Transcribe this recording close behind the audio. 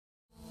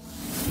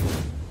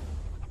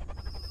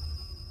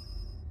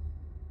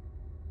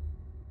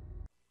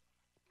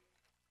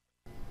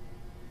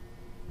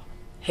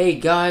Hey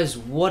guys,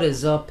 what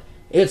is up?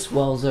 It's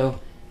Welzo,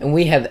 and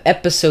we have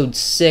episode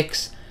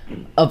 6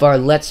 of our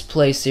Let's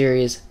Play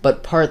series,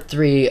 but part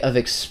 3 of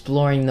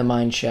exploring the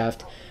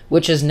mineshaft,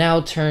 which has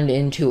now turned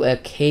into a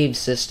cave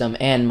system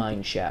and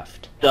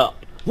mineshaft. Duh.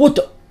 What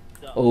the?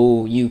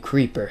 Oh, you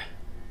creeper.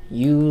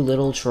 You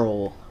little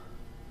troll.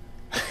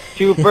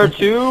 2 for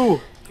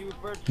 2!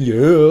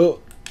 Yeah.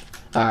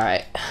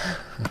 Alright.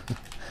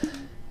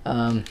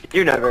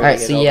 You're never gonna Alright,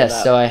 get so over yes,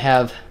 that. so I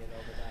have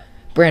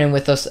Brandon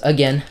with us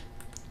again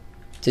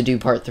to do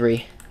part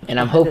 3. And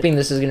I'm hoping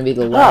this is going to be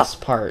the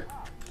last part.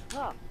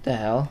 The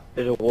hell?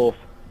 There's a wolf.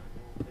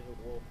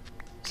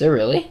 Is there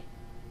really?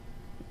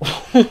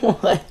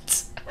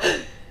 What?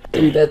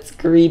 Dude, that's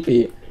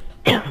creepy.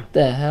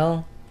 The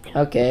hell?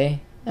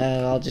 Okay.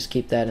 I'll just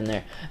keep that in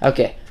there.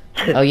 Okay.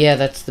 Oh yeah,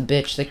 that's the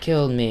bitch that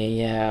killed me.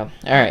 Yeah.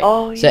 Alright.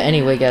 Oh, So yeah.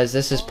 anyway, guys,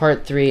 this is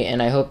part 3, and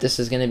I hope this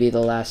is going to be the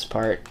last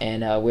part.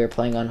 And we're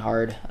playing on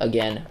hard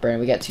again. Brandon,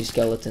 we got 2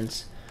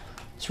 skeletons.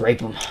 Let's rape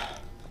them.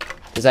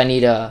 Because I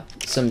need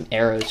some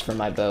arrows for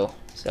my bow.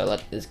 So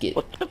let's get.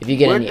 If you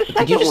get Where'd any, the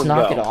did you second just one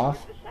knock go? it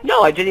off?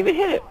 No, I didn't even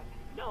hit it.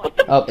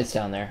 Oh, it's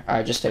down there. All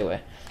right, just stay away.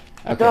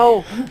 Okay.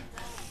 No.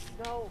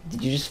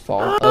 Did you just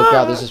fall? Oh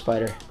god, there's a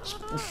spider.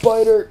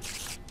 Spider.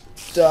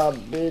 Stop,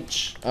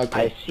 bitch.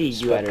 Okay. I see you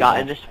spider have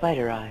gotten now. a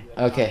spider eye.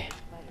 Okay.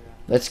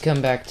 Let's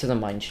come back to the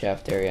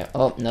mineshaft area.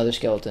 Oh, another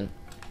skeleton.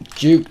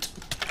 Juked.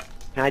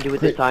 Can I do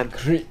it this time?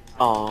 Crit.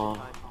 Aw.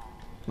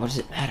 What does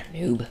it matter,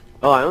 noob?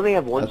 Oh, I only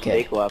have one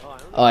Okay. steak left.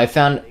 Oh, I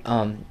found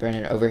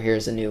Brandon, over here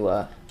is a new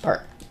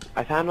part.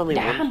 I found only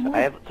one.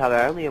 Tyler,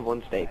 I only have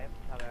one steak.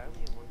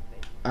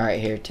 All right,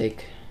 here,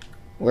 take.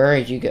 Where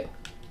did you go?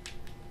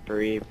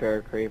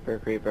 Creeper, creeper,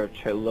 creeper.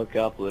 Look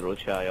up, little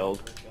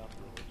child.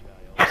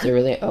 Is it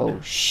really? Oh,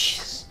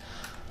 shit.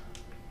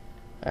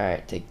 All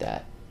right, take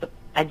that.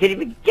 I didn't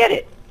even get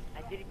it.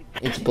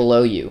 It's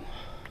below you.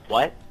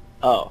 What?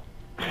 Oh.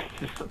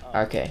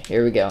 Okay,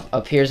 here we go.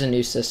 Up here's a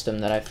new system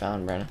that I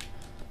found, Brandon.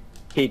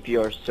 Keep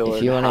your sword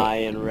If you want high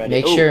and to ready.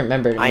 make Ooh, sure,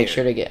 remember to iron. make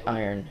sure to get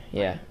iron.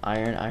 Yeah,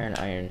 iron, iron,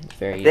 iron.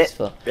 Very That's it?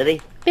 useful.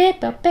 Really? Be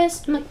the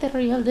best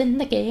material in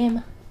the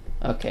game.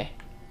 Okay.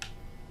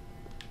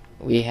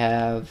 We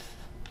have.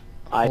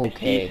 I Okay,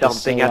 see there's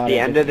something a at lot the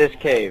of end of this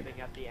cave.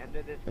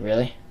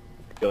 Really?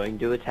 Going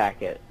to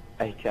attack it.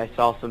 I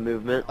saw some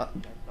movement.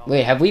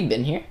 Wait, have we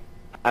been here?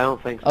 I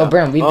don't think so. Oh,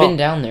 Brandon, we've been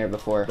down there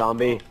before.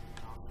 Zombie.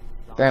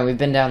 Brandon, we've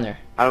been down there.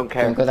 I don't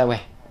care. Don't go that way.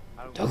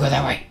 Don't go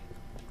that way.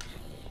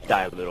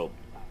 Die, little.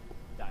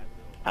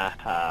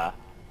 Haha.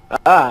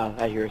 Ah,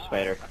 I hear a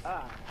spider.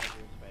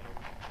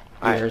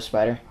 You heard a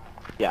spider?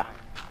 Yeah.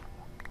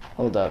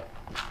 Hold up.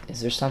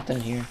 Is there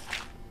something here?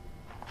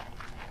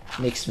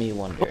 Makes me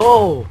wonder.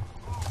 Oh!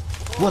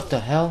 What the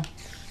hell?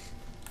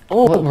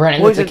 Oh! What,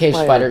 Brandon, it's a poison cave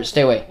spider.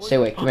 Stay away. Stay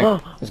away. Come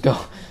here. Let's go.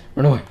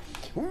 Run away.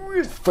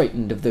 We're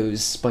frightened of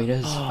those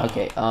spiders.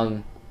 Okay,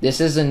 this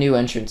is a new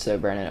entrance though,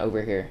 Brandon,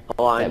 over here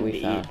that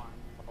we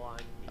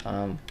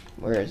found.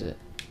 Where is it?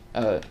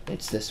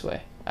 It's this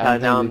way. I don't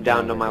think now I'm we've down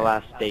been to over my here.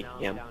 last steak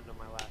again.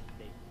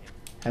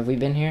 Have we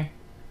been here?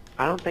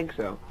 I don't think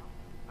so.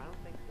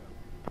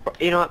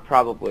 You know what?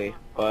 Probably,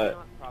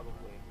 but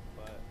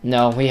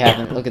No, we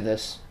haven't. Look at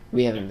this.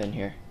 We haven't been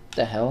here.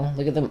 The hell?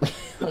 Look at them.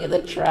 Look at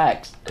the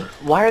tracks.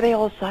 why are they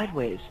all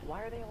sideways?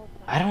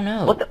 I don't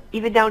know. What the?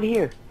 Even down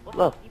here.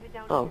 Look.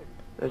 Oh,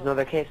 there's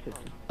another cave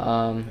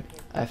system.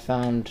 I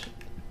found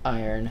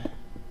iron.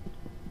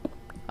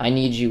 I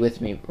need you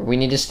with me. We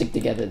need to stick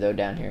together though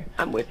down here.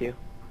 I'm with you.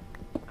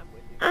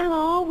 I'm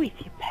all with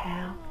you,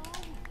 pal.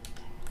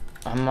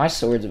 My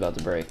sword's about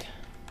to break.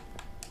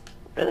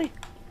 Really?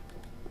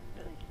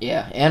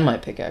 Yeah, and my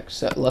pickaxe.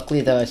 So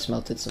luckily though, I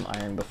smelted some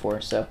iron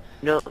before, so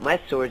No, my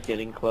sword's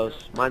getting close.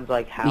 Mine's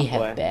like halfway. we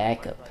have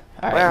backup.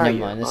 All Where right, are never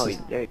you? mind. This Oh, is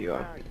there you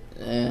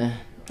are.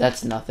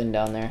 that's nothing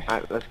down there.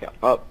 Alright, let's go.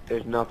 Oh,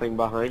 there's nothing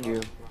behind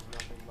you.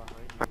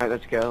 Alright,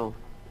 let's go.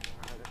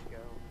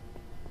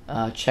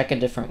 Check a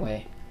different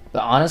way.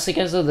 But honestly,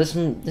 guys, though, this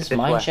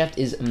mine way. shaft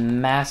is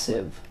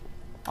massive.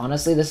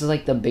 Honestly, this is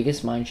like the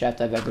biggest mine shaft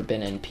I've ever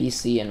been in,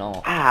 PC and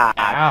all. Ah,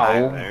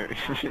 Ow. Tyler.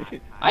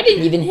 I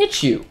didn't even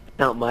hit you.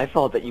 Not my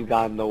fault that you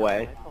got in the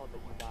way.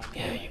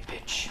 Yeah, you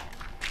bitch.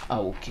 I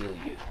will kill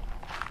you.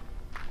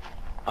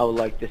 I would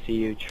like to see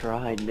you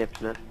try, nip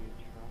nip.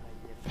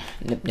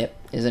 Nip nip.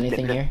 Is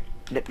anything Nip, nip. here?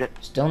 Nip nip.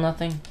 Still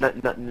nothing?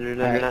 Nut nut nut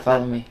nut Alright, nut, follow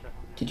nut. me.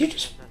 Did you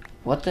just...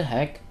 What the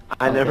heck?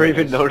 I Oh, never there it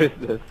even is.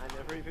 noticed this.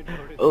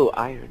 Oh,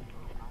 iron.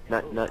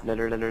 Nut nut nut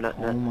nut nut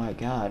Oh nut. my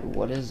god,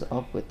 what is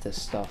up with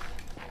this stuff?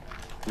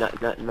 Nut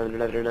nut nut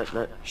nut nut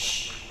nut.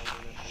 Shh.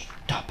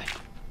 Stop it.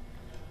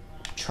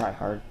 Try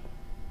hard.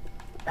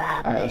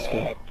 Alright, let's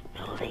go.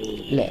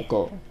 Let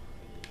go.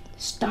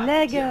 Stop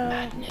Lego. your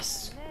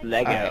madness.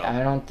 Lego. Alright,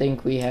 I don't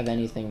think we have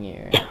anything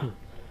here.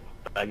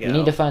 Lego. We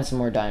need to find some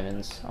more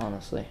diamonds,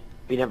 honestly.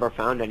 We never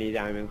found any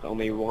diamonds.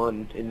 Only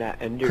one in that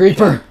ender.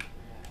 Creeper!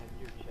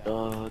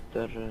 Are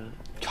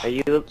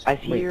you? I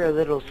see Wait. you're a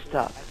little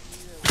stuck.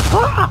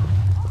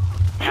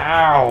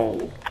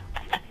 Ow!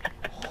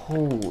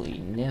 Holy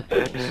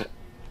nipples.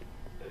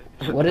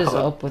 What is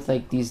up with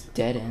like these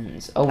dead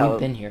ends? Oh, we've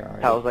been here I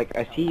already. was like,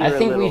 I see you. I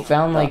think we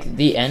found like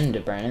the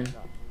end, Brennan.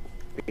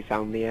 We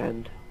found the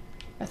end.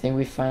 I think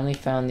we finally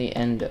found the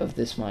end of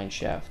this mine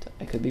shaft.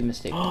 I could be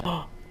mistaken.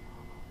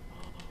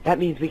 That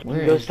means we can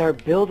Where go is-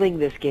 start building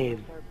this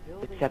game.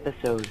 This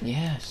episode.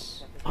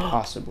 Yes,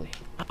 possibly.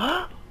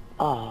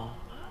 Oh.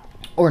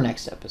 Or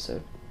next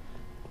episode.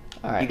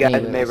 All right. You guys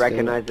anyway, may let's go.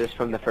 recognize this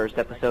from the first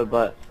episode,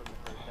 but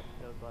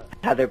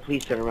Heather,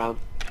 please turn around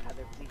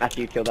after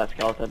you kill that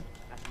skeleton.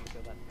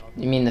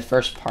 You mean the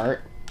first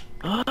part?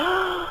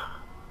 I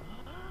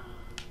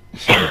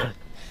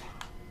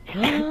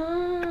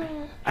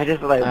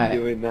just like Alright,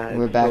 doing that.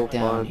 We're It's back so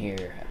down fun.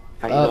 here.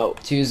 I know.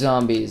 Up, 2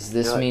 zombies.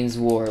 This You know what? means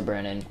war,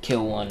 Brennan.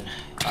 Kill one.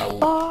 I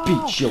will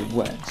beat your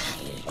ass.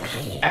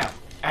 Ow,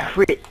 ow.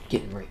 Crit.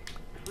 Getting raped.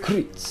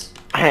 Crits.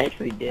 I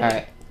actually did.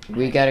 Alright,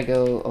 we gotta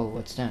go. Oh,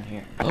 what's down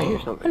here? I hear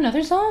something.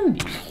 Another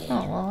zombie.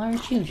 Oh, well,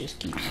 aren't you just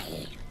cute?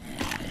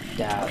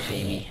 Die,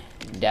 baby.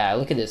 Die.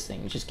 Look at this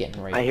thing. It's just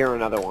getting raped. I hear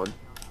another one.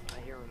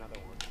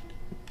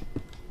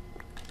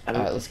 I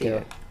don't Alright, let's see go.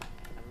 it.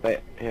 Wait,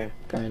 here.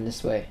 Going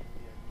this way.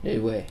 This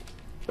way.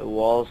 The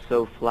wall's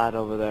so flat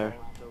over there.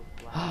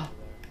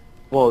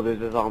 Whoa,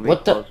 there's a zombie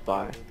What the- close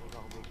by.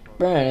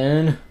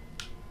 Brennan.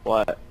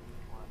 What?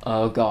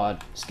 Oh,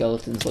 God.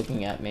 Skeleton's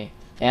looking at me.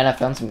 And I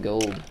found some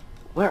gold.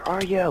 Where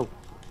are you?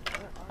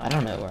 I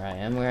don't know where I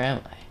am. Where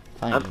am I?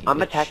 Find me, I'm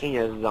bitch. attacking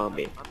a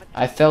zombie.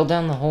 I fell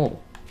down the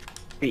hole.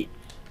 Feet.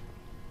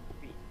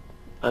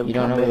 I'm You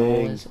don't know coming. where the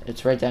hole is?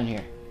 It's right down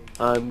here.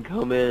 I'm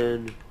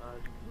coming.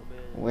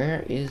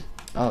 Where is...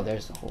 Oh,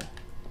 there's the hole.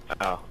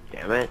 Oh,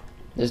 damn it.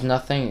 There's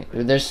nothing...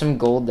 There's some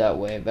gold that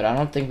way, but I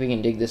don't think we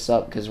can dig this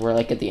up because we're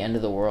like at the end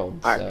of the world.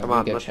 Alright, so come let me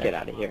on, go let's check. get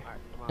out of here.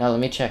 No, let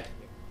me check.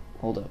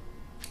 Hold up.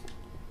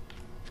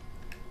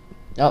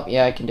 Oh,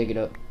 yeah, I can dig it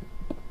up.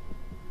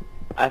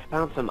 I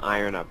found some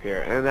iron up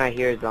here, and I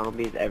hear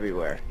zombies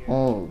everywhere.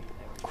 Oh,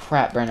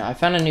 crap, Brennan. I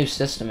found a new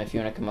system if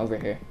you want to come over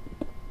here.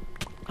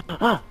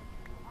 Ah!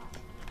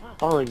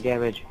 Falling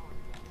damage.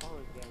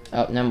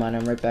 Oh, never mind.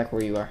 I'm right back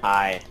where you are.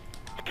 Hi.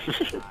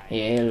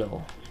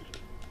 Hello.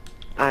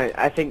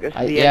 I think this is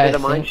the Yeah, end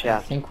of the mine I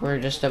shaft. think we're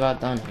just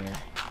about done here.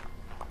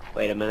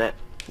 Wait a minute.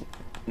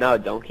 No,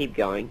 don't keep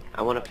going.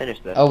 I want to finish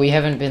this. Oh, we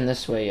haven't been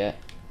this way yet.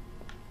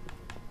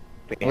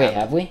 We Wait, haven't.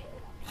 have we?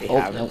 We Oh,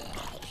 haven't. nope.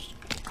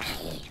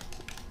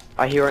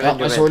 I hear an Oh,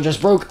 my Enderman. sword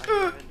just broke.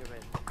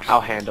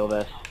 I'll handle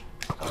this.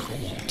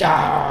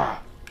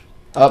 Ah!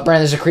 Oh,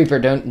 Brian, there's a creeper.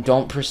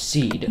 Don't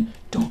proceed.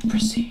 Don't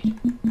proceed.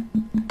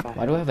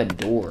 Why do I have a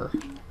door?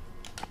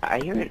 I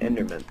hear an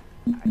Enderman.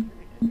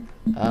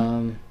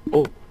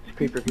 Oh, it's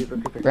creeper.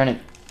 Brennan,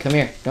 come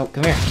here. No,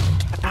 come here.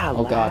 Ah,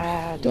 Oh God,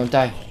 lad. don't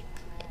die.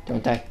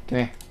 Don't die. Come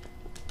here.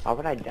 How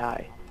would I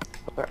die?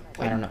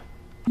 I don't know.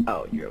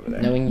 Oh, you're over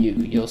there. Knowing you,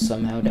 you'll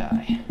somehow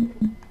die.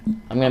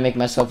 I'm gonna make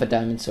myself a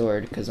diamond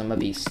sword because I'm a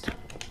beast.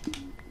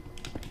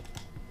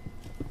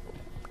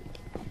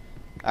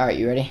 Alright,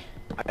 you ready?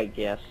 I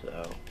guess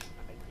so.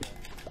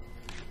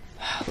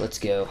 Let's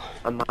go.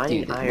 I'm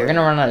mining Dude, iron. we're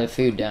gonna run out of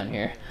food down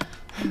here.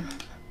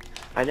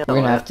 I know. We're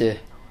gonna have to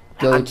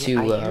go I to hear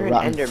an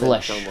Rotten Enderman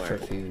Flesh somewhere. for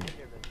food.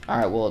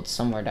 Alright, well, it's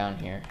somewhere down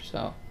here,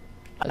 so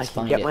I let's can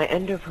find get it. my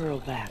ender pearl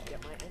back.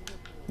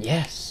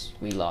 Yes,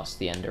 we lost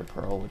the Ender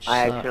Pearl, which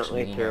I sucks.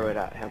 accidentally we threw know. it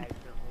at him.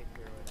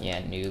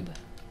 Yeah, noob.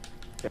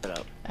 Shut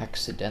up.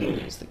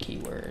 Accidentally is the key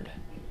word.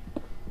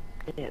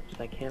 It's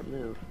I can't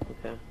move.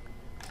 Okay.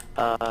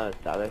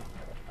 It's other.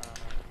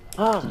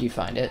 Ah, Did you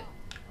find it?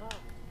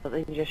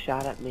 something just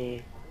shot at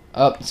me.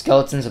 Oh,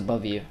 skeleton's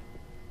above you.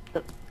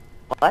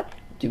 What?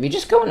 Did we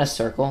just go in a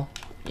circle?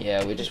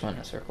 Yeah, we just went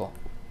in a circle.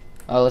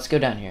 Oh, let's go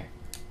down here.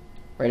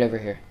 Right over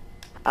here.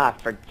 Ah,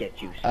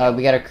 forget you.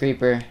 We got a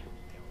creeper.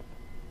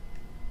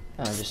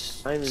 I'm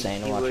just I didn't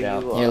saying to see watch where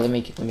out. you Here, are. let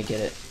me get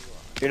it.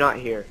 You're not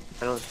here.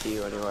 I don't see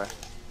you anywhere.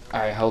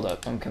 Alright, hold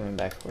up. I'm coming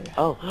back for you.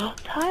 Oh,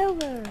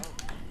 Tyler!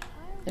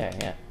 There,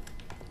 yeah.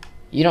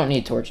 You don't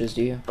need torches,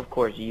 do you? Of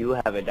course, you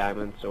have a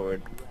diamond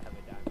sword.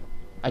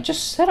 I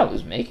just said I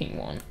was making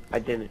one. I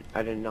didn't.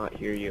 I did not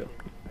hear you.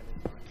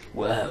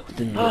 Whoa,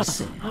 then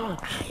listen.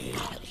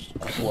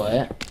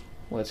 What?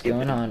 What's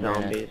going on,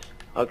 Brandon? Zombies.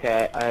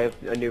 Okay, I have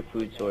a new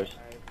food source.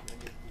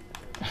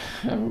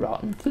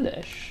 Rotten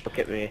flesh. Look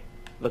at me.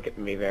 Look at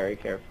me very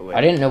carefully. I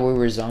didn't know we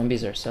were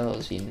zombies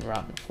ourselves eating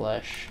rotten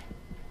flesh.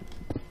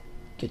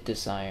 Get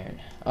this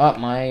iron. Oh,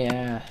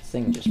 my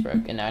thing just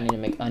broke, and now I need to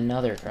make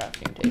another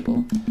crafting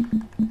table.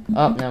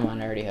 Oh, never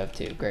mind, I already have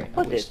two. Great. I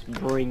What is? wasted-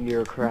 Bring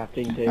your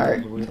crafting tables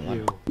Alright, with come on.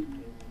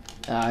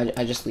 you.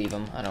 I just leave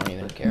them. I don't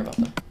even care about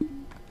them.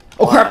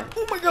 Oh crap!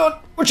 Oh my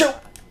god! Watch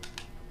out!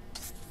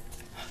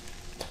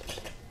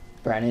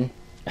 Brandon.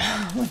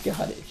 Oh my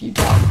god, if you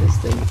drop this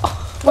thing.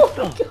 Oh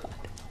my god.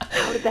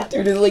 How did that?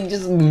 Dude, it's like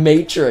just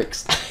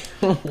Matrix.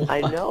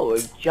 I know.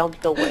 It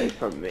jumped away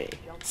from me.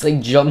 It's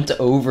like jumped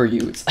over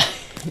you. It's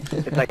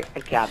It's like I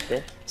got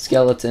this.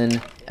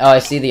 Skeleton. Oh, I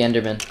see the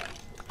Enderman.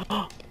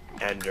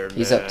 Enderman.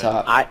 He's up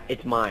top.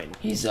 It's mine.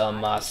 He's on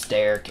my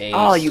staircase.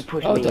 Oh, you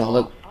pushed oh, me don't off.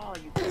 look.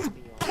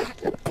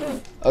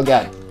 Oh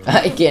god.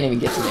 It can't even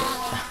get to me.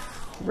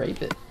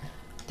 Scrape it.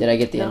 Did I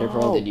get the ender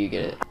pearl? Did you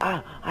get it?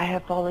 Ah, I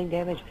have falling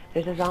damage.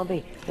 There's a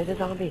zombie. There's a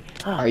zombie.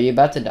 Ah. Are you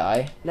about to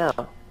die? No,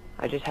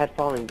 I just had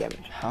falling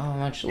damage. How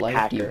much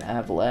life do you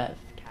have left?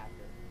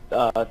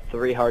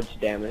 3 hearts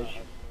damage.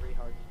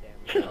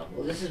 Well,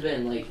 this has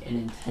been like an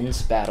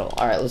intense battle.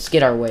 Alright, let's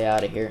get our way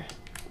out of here.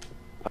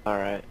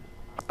 Alright.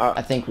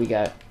 I think we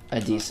got a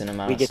decent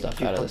amount of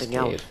stuff out of this cave.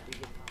 Else.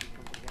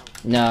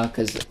 No,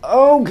 because...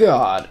 Oh,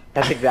 God!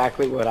 That's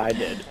exactly what I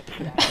did.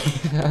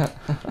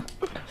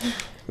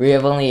 We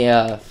have only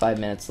 5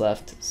 minutes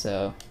left,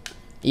 so...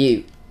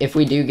 If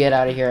we do get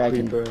out of here, I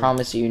can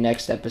promise you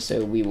next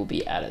episode we will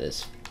be out of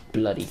this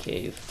bloody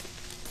cave.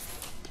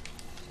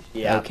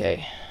 Yeah.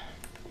 Okay.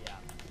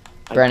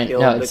 Brennan,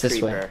 no, it's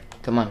this way.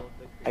 Come on.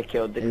 I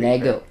killed the creeper.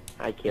 Lego.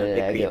 I killed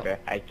the creeper.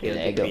 I killed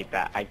the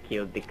creeper. I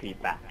killed the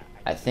creeper.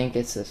 I think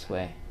it's this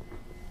way.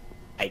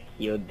 I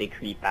killed the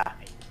creeper.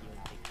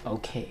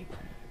 Okay.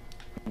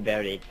 I'm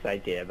very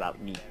excited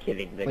about me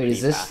killing the creeper. Wait,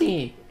 is this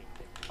the...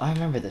 I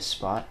remember this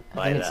spot.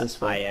 I think it's this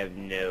way. I have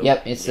no...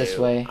 Yep, it's this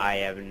way. I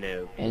have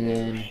no... And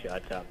then...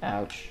 Shut up.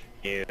 Ouch.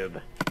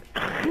 Noob.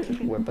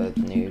 We're both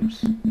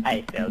noobs.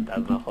 I fell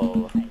down the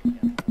hole.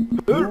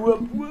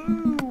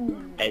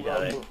 I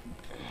saw it.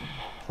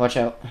 Watch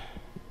out.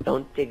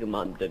 Don't dig them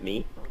onto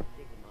me.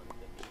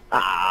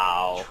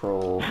 Ow.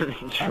 Troll.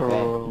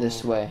 Troll. Okay,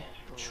 this way.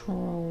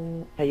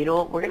 Troll. Hey, you know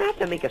what? We're gonna have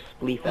to make a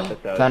spleef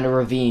episode. Found a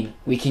ravine.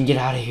 We can get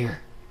out of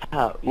here.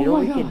 Oh, you know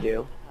what we can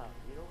do?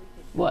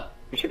 What?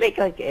 We should make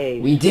like a...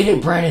 We did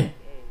it, Brennan!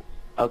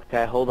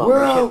 Okay, hold on.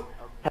 Whoa!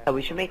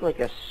 We should make like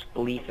a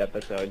spleef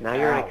episode. Now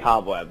you're in a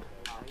cobweb.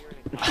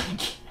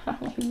 Get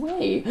out of my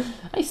way.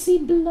 I see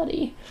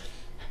bloody.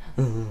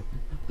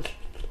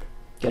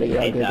 Gotta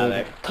get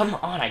out. Come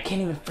on, I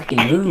can't even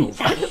freaking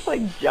move. I just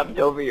like jumped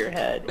over your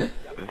head.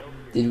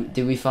 Did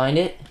we find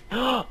it?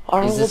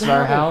 Is this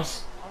our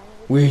house?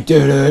 We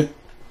did it!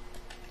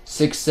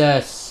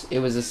 Success! It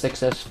was a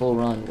successful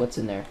run. What's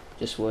in there?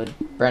 Just wood.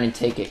 Brandon,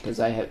 take it, because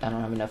I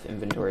don't have enough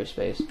inventory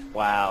space.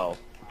 Wow.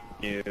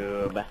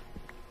 Noob.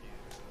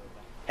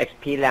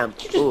 XP lamp.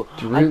 Ooh,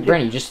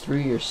 Brandon, you just threw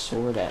your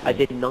sword at me. I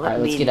did not Alright,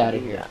 let's mean get to out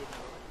of do here. that.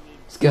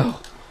 Let's go.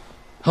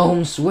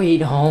 Home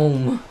sweet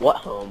home. What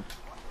home?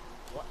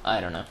 I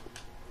don't know.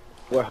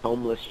 We're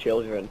homeless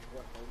children.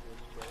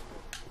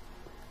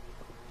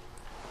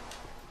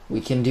 We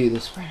can do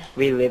this, Brandon.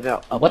 We live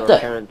up What our the?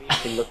 parents.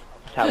 That's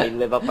how we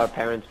live up our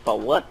parents.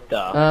 But what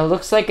the?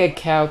 Looks like a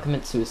cow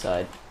commits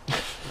suicide.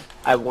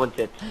 I want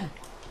it.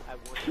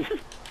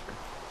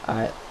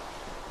 Alright.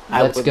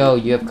 Let's go.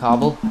 You have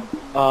cobble?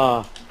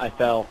 I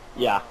fell.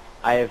 Yeah.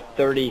 I have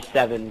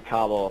 37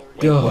 cobble.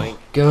 Go. Wink, wink.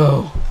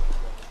 Go.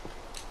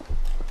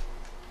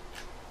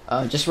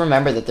 Just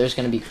remember that there's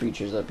going to be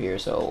creatures up here,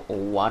 so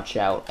watch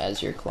out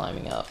as you're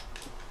climbing up.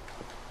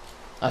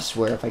 I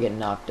swear if I get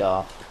knocked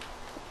off.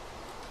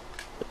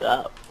 What's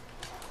up?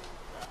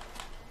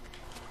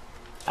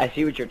 I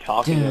see what you're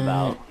talking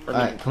about.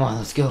 Alright, come on,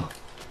 let's go.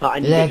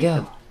 Let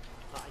go.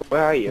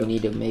 Where are We you?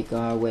 need to make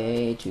our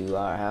way to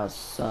our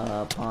house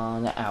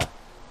upon the... Ow.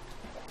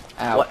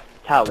 Ow. What?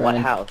 How? What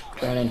Brennan. house?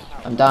 Brandon,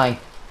 I'm dying.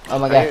 Oh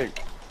my god.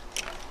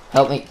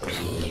 Help me.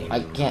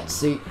 I can't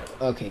see.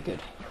 Okay, good.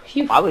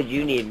 Phew. Why would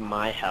you need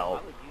my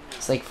help?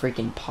 It's like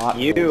freaking pot.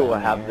 You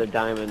have the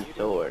diamond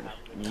sword.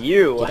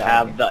 You Get out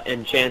have of the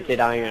enchanted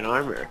iron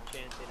armor.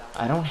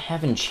 I don't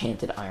have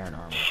enchanted iron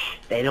armor.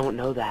 They don't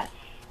know that.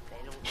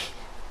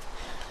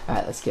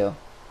 Alright, let's go.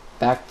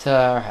 Back to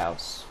our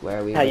house,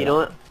 where we Hey, you know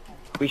what?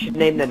 We should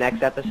name the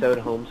next episode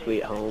Home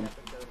Sweet Home.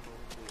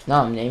 No,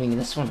 I'm naming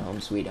this one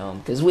Home Sweet Home,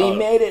 because we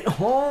made it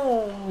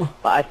home!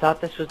 But I thought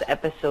this was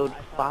episode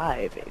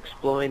 5,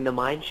 Exploring the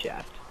Mine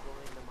Shaft.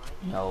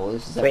 No,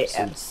 this is Wait,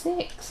 episode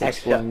 6,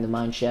 Exploring the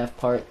Mine Shaft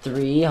Part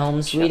 3,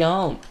 Home Sweet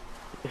Home.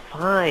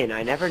 Fine,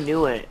 I never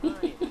knew it.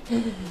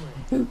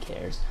 Who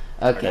cares?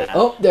 Okay, Smartass.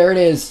 oh, there it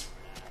is!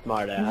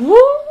 Smartass.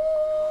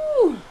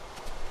 Woo!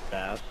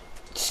 Ass.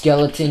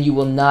 Skeleton, you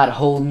will not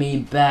hold me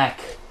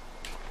back.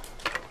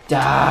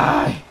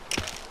 Die!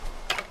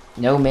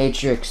 No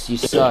Matrix, you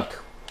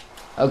suck.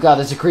 Oh god,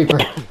 there's a creeper.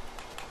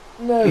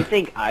 You No.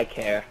 think I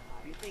care?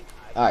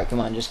 Alright, come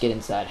on, just get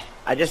inside.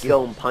 I just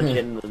go and punch it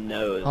in the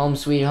nose. Home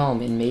sweet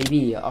home, and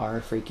maybe our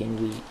freaking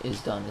wheat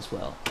is done as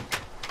well.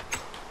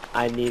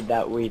 I need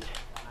that wheat.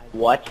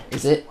 What?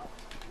 Is it?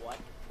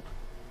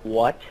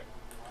 What?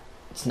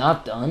 It's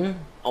not done?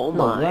 Oh No,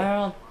 my.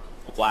 well.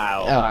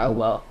 Wow. Oh,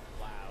 well.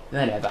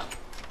 Whatever.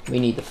 We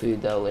need the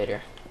food, though,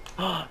 later.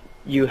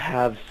 You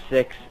have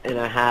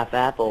 6.5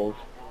 apples.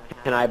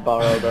 Can I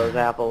borrow those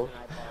apples?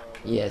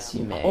 Yes,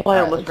 you may. Oh, I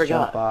Alright, almost let's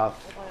forgot.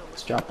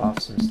 Let's drop off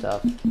some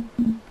stuff.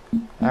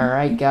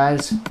 Alright,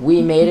 guys.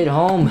 We made it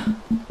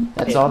home.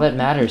 That's all that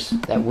matters.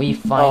 That we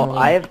finally...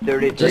 Oh, I have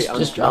 33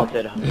 Just drop-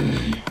 unsmelted.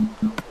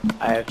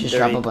 I have Just 30,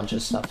 drop a bunch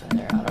of stuff in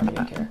there. I don't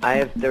even care. I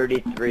have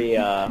 33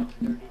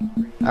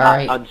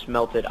 Alright.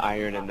 unsmelted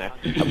iron in there.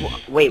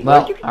 Wait, Well,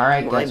 where'd you get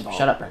alright, the guys. slime ball?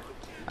 Shut up.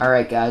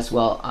 Alright, guys.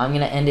 Well, I'm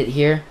going to end it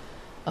here.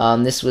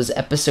 This was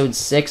episode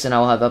 6, and I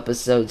will have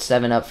episode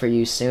 7 up for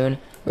you soon.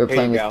 We're Here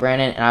playing you with go.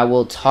 Brandon, and I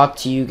will talk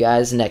to you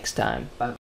guys next time. Bye.